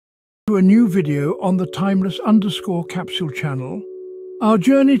to a new video on the timeless_capsule channel. Our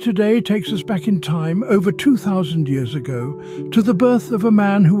journey today takes us back in time over 2,000 years ago to the birth of a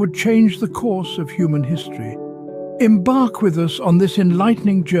man who would change the course of human history. Embark with us on this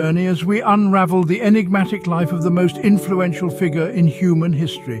enlightening journey as we unravel the enigmatic life of the most influential figure in human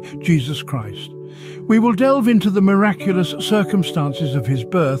history, Jesus Christ. We will delve into the miraculous circumstances of his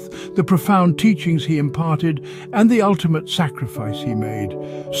birth, the profound teachings he imparted, and the ultimate sacrifice he made.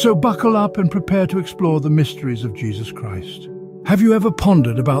 So buckle up and prepare to explore the mysteries of Jesus Christ. Have you ever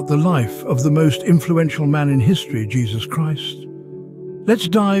pondered about the life of the most influential man in history, Jesus Christ? Let's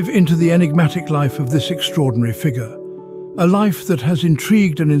dive into the enigmatic life of this extraordinary figure, a life that has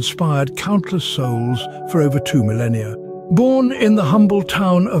intrigued and inspired countless souls for over 2 millennia. Born in the humble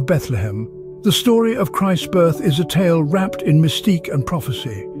town of Bethlehem, the story of Christ's birth is a tale wrapped in mystique and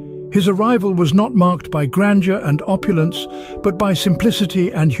prophecy. His arrival was not marked by grandeur and opulence, but by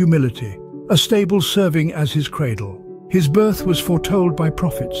simplicity and humility, a stable serving as his cradle. His birth was foretold by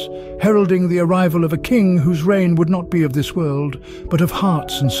prophets, heralding the arrival of a king whose reign would not be of this world, but of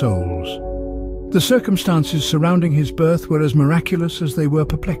hearts and souls. The circumstances surrounding his birth were as miraculous as they were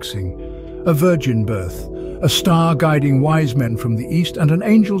perplexing. A virgin birth, a star guiding wise men from the east, and an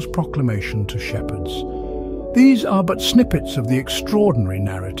angel's proclamation to shepherds. These are but snippets of the extraordinary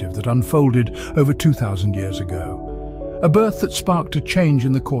narrative that unfolded over 2,000 years ago. A birth that sparked a change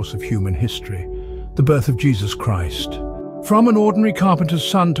in the course of human history. The birth of Jesus Christ. From an ordinary carpenter's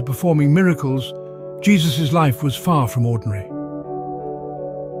son to performing miracles, Jesus' life was far from ordinary.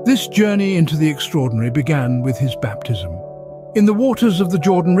 This journey into the extraordinary began with his baptism. In the waters of the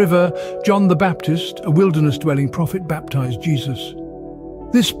Jordan River, John the Baptist, a wilderness-dwelling prophet, baptized Jesus.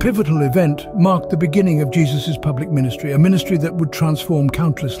 This pivotal event marked the beginning of Jesus' public ministry, a ministry that would transform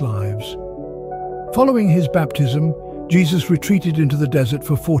countless lives. Following his baptism, Jesus retreated into the desert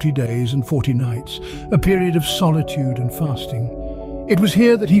for 40 days and 40 nights, a period of solitude and fasting. It was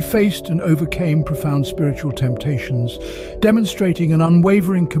here that he faced and overcame profound spiritual temptations, demonstrating an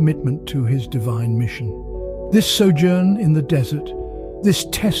unwavering commitment to his divine mission. This sojourn in the desert, this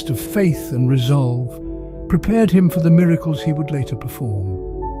test of faith and resolve, prepared him for the miracles he would later perform.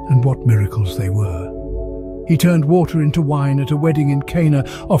 And what miracles they were. He turned water into wine at a wedding in Cana,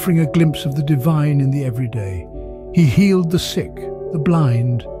 offering a glimpse of the divine in the everyday. He healed the sick, the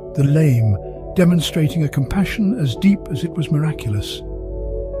blind, the lame, demonstrating a compassion as deep as it was miraculous.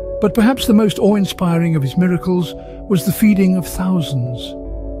 But perhaps the most awe-inspiring of his miracles was the feeding of thousands.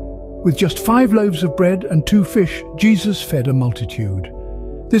 With just 5 loaves of bread and 2 fish, Jesus fed a multitude.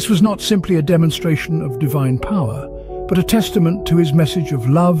 This was not simply a demonstration of divine power, but a testament to his message of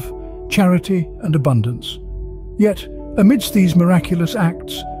love, charity, and abundance. Yet, amidst these miraculous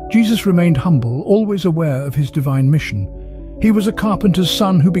acts, Jesus remained humble, always aware of his divine mission. He was a carpenter's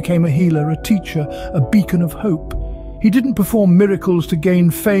son who became a healer, a teacher, a beacon of hope. He didn't perform miracles to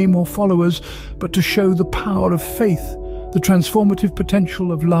gain fame or followers, but to show the power of faith, the transformative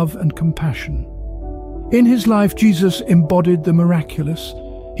potential of love and compassion. In his life, Jesus embodied the miraculous.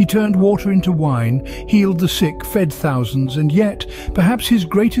 He turned water into wine, healed the sick, fed thousands, and yet, perhaps his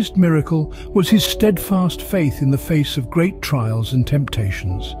greatest miracle was his steadfast faith in the face of great trials and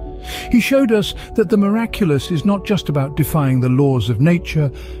temptations. He showed us that the miraculous is not just about defying the laws of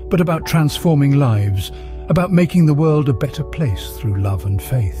nature, but about transforming lives, about making the world a better place through love and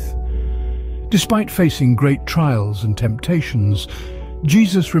faith. Despite facing great trials and temptations,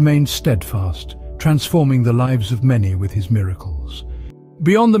 Jesus remained steadfast, transforming the lives of many with his miracles.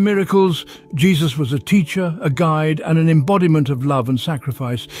 Beyond the miracles, Jesus was a teacher, a guide, and an embodiment of love and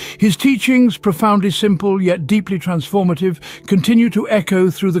sacrifice. His teachings, profoundly simple yet deeply transformative, continue to echo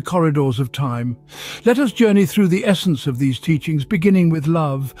through the corridors of time. Let us journey through the essence of these teachings, beginning with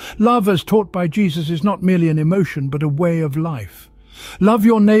love. Love, as taught by Jesus, is not merely an emotion, but a way of life. Love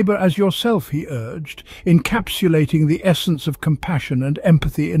your neighbor as yourself, he urged, encapsulating the essence of compassion and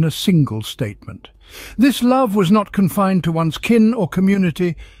empathy in a single statement. This love was not confined to one's kin or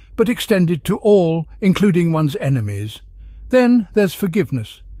community, but extended to all, including one's enemies. Then there's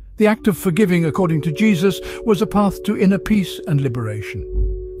forgiveness. The act of forgiving, according to Jesus, was a path to inner peace and liberation.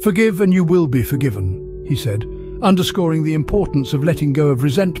 Forgive and you will be forgiven, he said, underscoring the importance of letting go of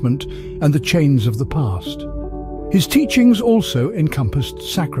resentment and the chains of the past. His teachings also encompassed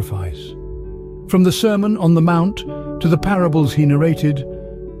sacrifice. From the Sermon on the Mount to the parables he narrated,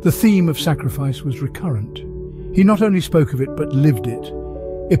 the theme of sacrifice was recurrent. He not only spoke of it, but lived it,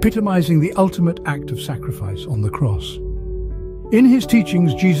 epitomizing the ultimate act of sacrifice on the cross. In his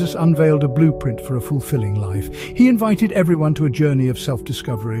teachings, Jesus unveiled a blueprint for a fulfilling life. He invited everyone to a journey of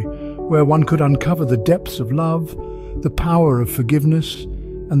self-discovery, where one could uncover the depths of love, the power of forgiveness,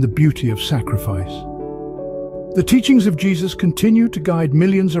 and the beauty of sacrifice. The teachings of Jesus continue to guide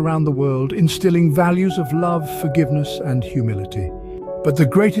millions around the world, instilling values of love, forgiveness, and humility. But the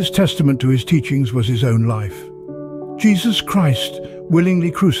greatest testament to his teachings was his own life. Jesus Christ, willingly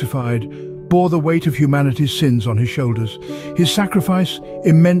crucified, bore the weight of humanity's sins on his shoulders. His sacrifice,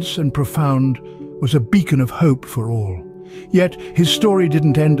 immense and profound, was a beacon of hope for all. Yet his story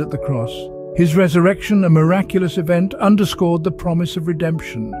didn't end at the cross. His resurrection, a miraculous event, underscored the promise of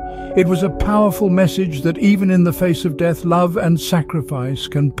redemption. It was a powerful message that even in the face of death, love and sacrifice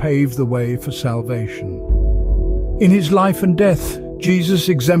can pave the way for salvation. In his life and death, Jesus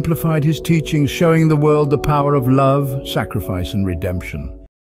exemplified his teachings, showing the world the power of love, sacrifice, and redemption.